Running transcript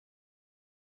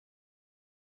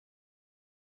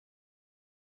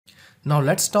Now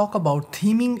let's talk about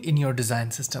theming in your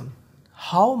design system.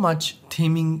 How much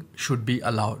theming should be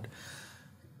allowed?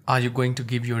 Are you going to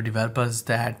give your developers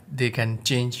that they can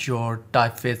change your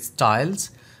typeface styles,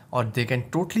 or they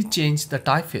can totally change the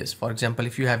typeface? For example,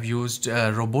 if you have used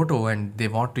Roboto and they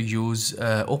want to use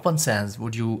Open Sans,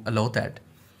 would you allow that?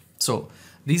 So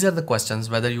these are the questions,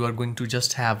 whether you are going to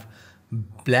just have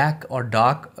black or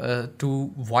dark to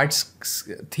white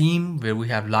theme where we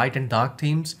have light and dark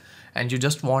themes, and you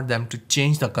just want them to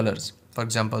change the colors, for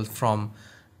example, from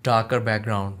darker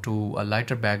background to a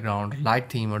lighter background, light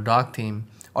theme or dark theme,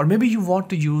 or maybe you want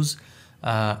to use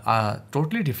a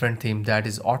totally different theme, that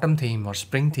is autumn theme or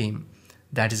spring theme.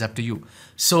 That is up to you.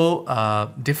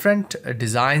 So different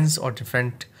designs or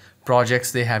different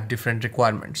projects, they have different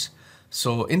requirements.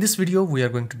 So in this video, we are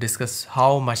going to discuss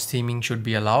how much theming should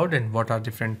be allowed and what are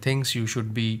different things you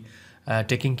should be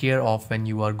taking care of when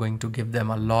you are going to give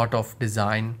them a lot of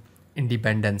design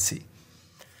independency.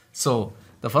 So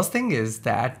the first thing is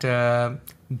that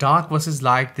dark versus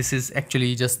light, this is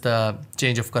actually just the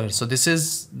change of color. So this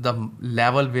is the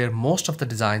level where most of the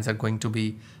designs are going to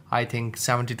be, I think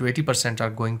 70 to 80% are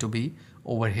going to be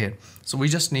over here. So we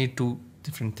just need two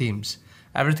different themes.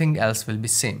 Everything else will be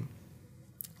same.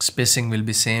 Spacing will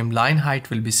be same, line height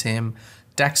will be same,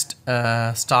 text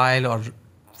style or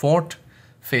font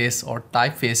face or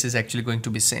typeface is actually going to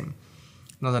be same.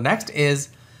 Now the next is,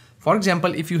 for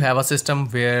example, if you have a system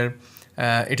where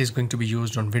it is going to be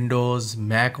used on Windows,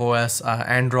 Mac OS,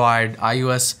 Android,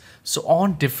 iOS. So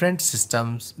on different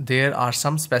systems, there are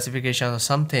some specifications or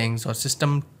some things or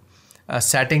system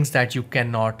settings that you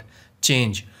cannot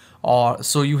change, or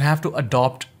so you have to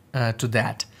adopt to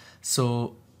that.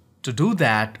 So to do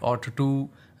that, or to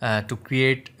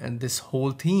create this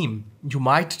whole theme, you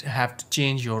might have to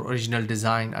change your original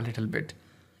design a little bit.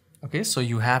 Okay, so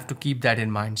you have to keep that in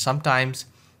mind. Sometimes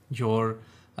your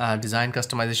design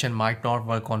customization might not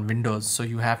work on Windows, so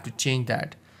you have to change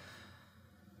that.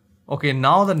 Okay,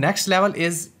 now the next level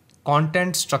is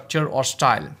content, structure or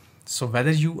style. So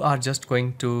whether you are just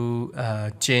going to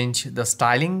change the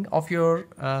styling of your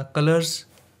colors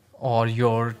or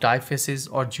your typefaces,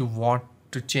 or you want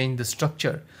to change the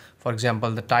structure. For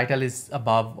example, the title is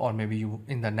above, or maybe you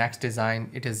in the next design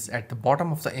it is at the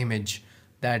bottom of the image.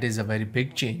 That is a very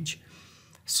big change.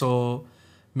 So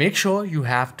make sure you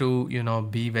have to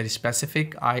be very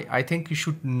specific. I think you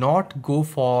should not go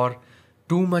for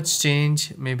too much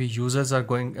change. Maybe users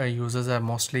are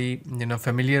mostly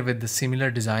familiar with the similar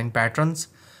design patterns,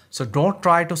 so don't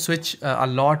try to switch a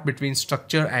lot between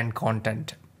structure and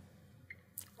content.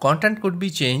 Content could be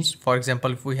changed. For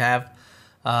example, if we have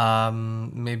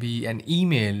maybe an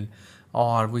email,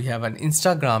 or we have an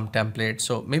Instagram template,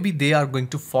 so maybe they are going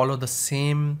to follow the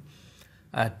same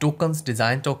tokens,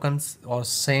 design tokens, or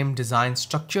same design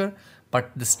structure,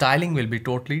 but the styling will be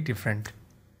totally different.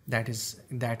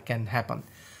 That can happen.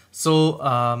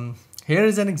 So here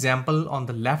is an example. On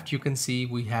the left you can see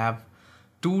we have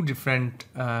two different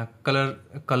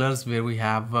colors where we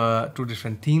have two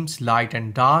different themes, light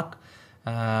and dark,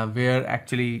 where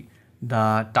actually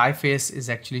the typeface is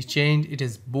actually changed. It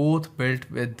is both built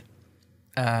with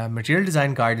material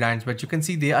design guidelines, but you can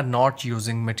see they are not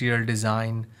using material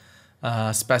design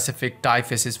specific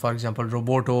typefaces. For example,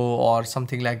 Roboto or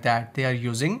something like that, they are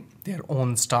using their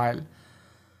own style.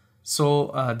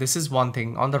 So this is one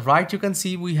thing. On the right you can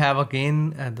see we have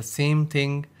again the same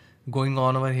thing going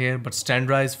on over here, but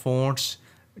standardized fonts,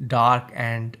 dark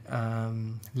and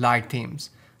light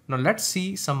themes. Now let's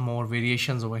see some more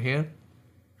variations over here.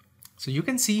 So you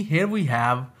can see here we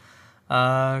have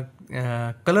color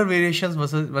variations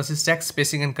versus text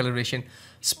spacing and color variation.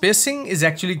 Spacing is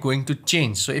actually going to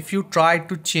change. So if you try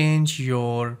to change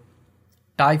your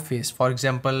typeface, for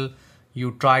example,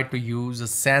 you tried to use a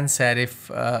sans serif,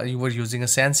 you were using a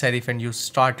sans serif and you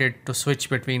started to switch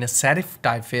between a serif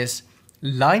typeface,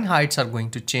 line heights are going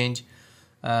to change.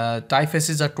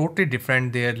 Typefaces are totally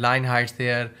different. Their line heights,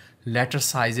 their letter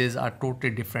sizes are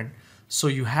totally different. So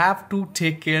you have to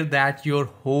take care that your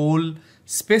whole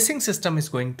spacing system is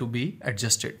going to be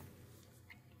adjusted.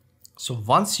 So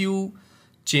once you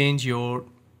change your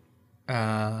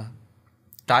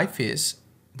typeface,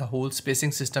 the whole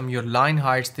spacing system, your line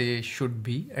heights, they should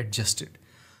be adjusted.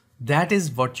 That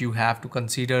is what you have to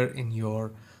consider in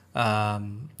your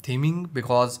theming,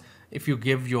 because if you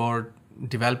give your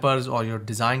developers or your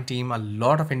design team a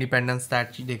lot of independence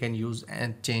that they can use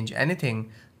and change anything,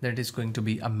 that is going to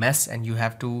be a mess, and you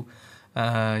have to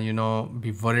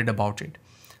be worried about it.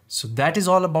 So that is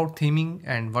all about theming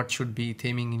and what should be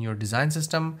theming in your design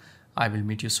system. I will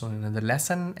meet you soon in another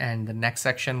lesson, and the next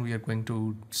section we are going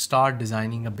to start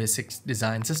designing a basic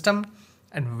design system,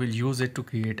 and we will use it to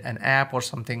create an app or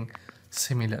something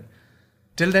similar.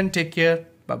 Till then, take care.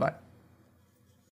 Bye bye.